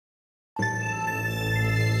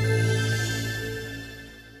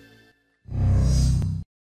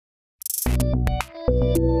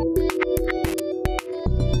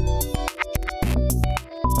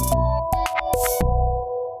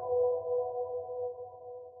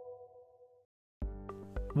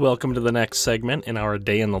Welcome to the next segment in our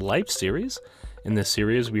Day in the Life series. In this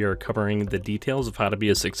series, we are covering the details of how to be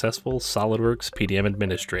a successful SOLIDWORKS PDM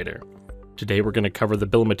administrator. Today, we're going to cover the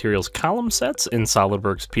bill of materials column sets in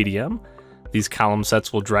SOLIDWORKS PDM. These column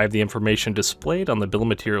sets will drive the information displayed on the bill of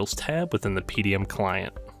materials tab within the PDM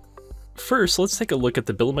client. First, let's take a look at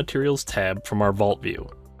the bill of materials tab from our vault view.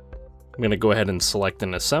 I'm going to go ahead and select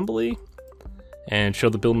an assembly and show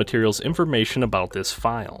the bill of materials information about this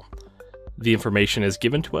file. The information is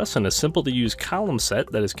given to us in a simple to use column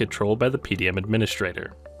set that is controlled by the PDM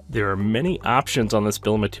administrator. There are many options on this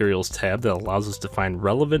bill of materials tab that allows us to find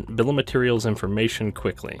relevant bill of materials information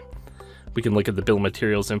quickly. We can look at the bill of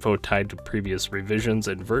materials info tied to previous revisions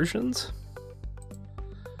and versions,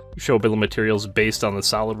 show bill of materials based on the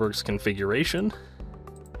SOLIDWORKS configuration,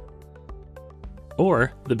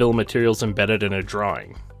 or the bill of materials embedded in a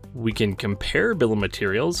drawing. We can compare bill of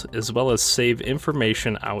materials as well as save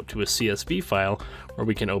information out to a CSV file where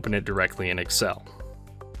we can open it directly in Excel.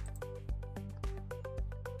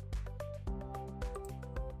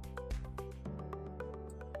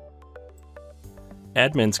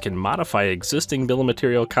 Admins can modify existing bill of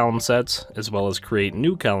material column sets as well as create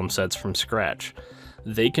new column sets from scratch.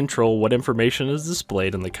 They control what information is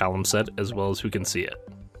displayed in the column set as well as who can see it.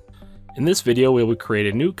 In this video, we will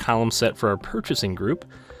create a new column set for our purchasing group.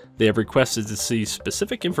 They have requested to see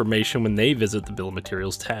specific information when they visit the bill of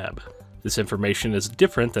materials tab. This information is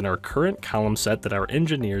different than our current column set that our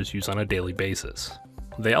engineers use on a daily basis.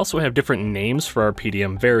 They also have different names for our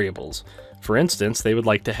PDM variables. For instance, they would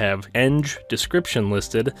like to have eng description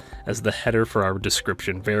listed as the header for our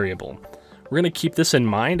description variable. We're going to keep this in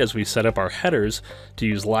mind as we set up our headers to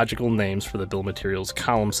use logical names for the bill of materials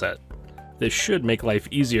column set. This should make life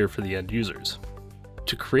easier for the end users.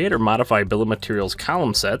 To create or modify bill of materials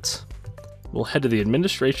column sets, we'll head to the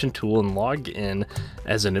administration tool and log in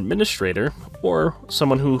as an administrator or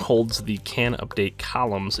someone who holds the Can Update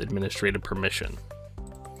Columns administrative permission.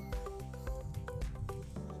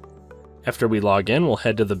 After we log in, we'll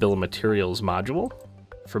head to the bill of materials module.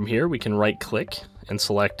 From here, we can right-click and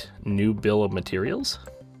select New Bill of Materials.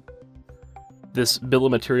 This bill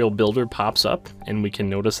of material builder pops up, and we can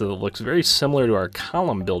notice that it looks very similar to our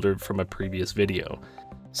column builder from a previous video.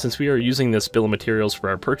 Since we are using this bill of materials for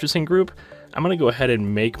our purchasing group, I'm going to go ahead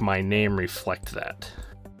and make my name reflect that.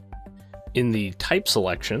 In the type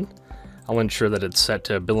selection, I'll ensure that it's set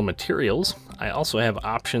to bill of materials. I also have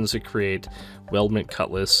options to create weldment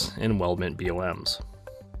cutlass and weldment BOMs.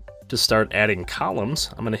 To start adding columns,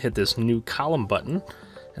 I'm going to hit this new column button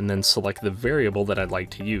and then select the variable that I'd like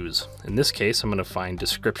to use. In this case, I'm going to find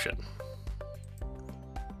description.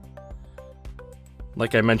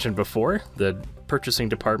 Like I mentioned before, the purchasing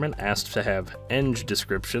department asked to have eng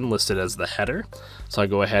description listed as the header, so I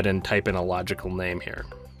go ahead and type in a logical name here.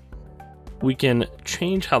 We can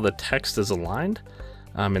change how the text is aligned.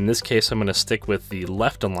 In this case, I'm going to stick with the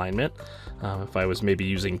left alignment. If I was maybe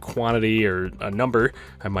using quantity or a number,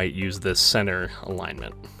 I might use the center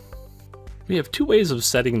alignment. We have two ways of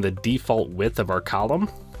setting the default width of our column.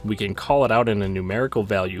 We can call it out in a numerical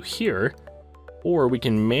value here, or we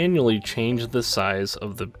can manually change the size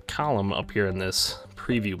of the column up here in this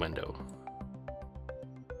preview window.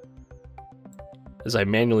 As I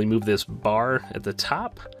manually move this bar at the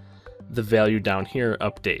top, the value down here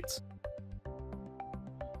updates.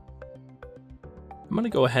 I'm going to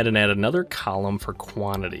go ahead and add another column for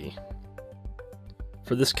quantity.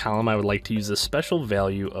 For this column, I would like to use a special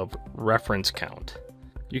value of reference count.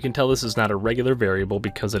 You can tell this is not a regular variable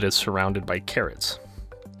because it is surrounded by carets.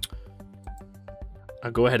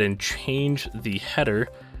 I'll go ahead and change the header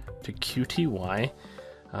to QTY,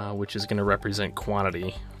 which is going to represent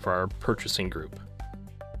quantity for our purchasing group.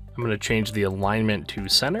 I'm going to change the alignment to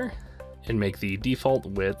center and make the default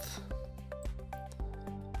width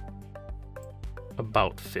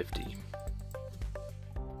about 50.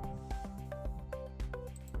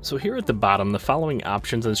 So here at the bottom, the following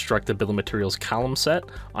options instruct the bill of materials column set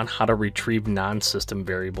on how to retrieve non-system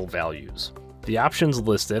variable values. The options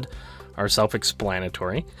listed are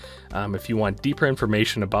self-explanatory. If you want deeper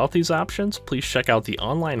information about these options, please check out the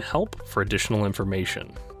online help for additional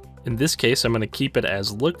information. In this case, I'm going to keep it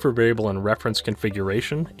as look for variable in reference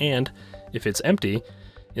configuration and, if it's empty,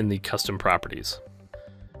 in the custom properties.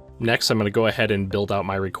 Next, I'm going to go ahead and build out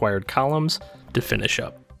my required columns to finish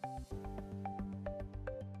up.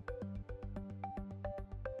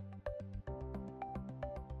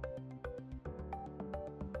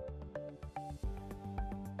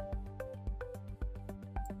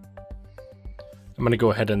 I'm going to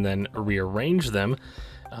go ahead and then rearrange them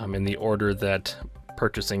in the order that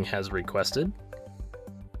purchasing has requested.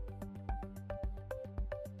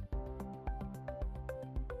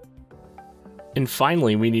 And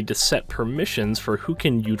finally, we need to set permissions for who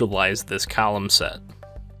can utilize this column set.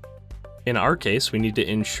 In our case, we need to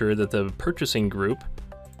ensure that the purchasing group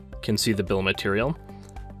can see the bill of material,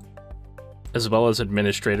 as well as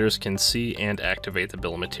administrators can see and activate the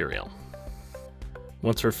bill of material.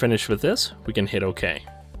 Once we're finished with this, we can hit OK.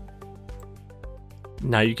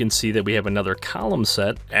 Now you can see that we have another column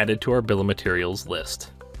set added to our bill of materials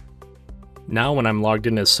list. Now when I'm logged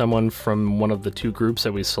in as someone from one of the two groups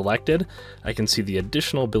that we selected, I can see the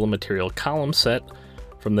additional bill of material column set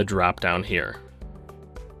from the drop down here.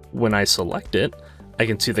 When I select it, I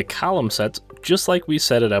can see the column sets just like we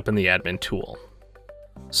set it up in the admin tool.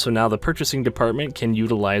 So now the purchasing department can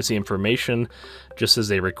utilize the information just as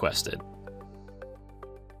they requested.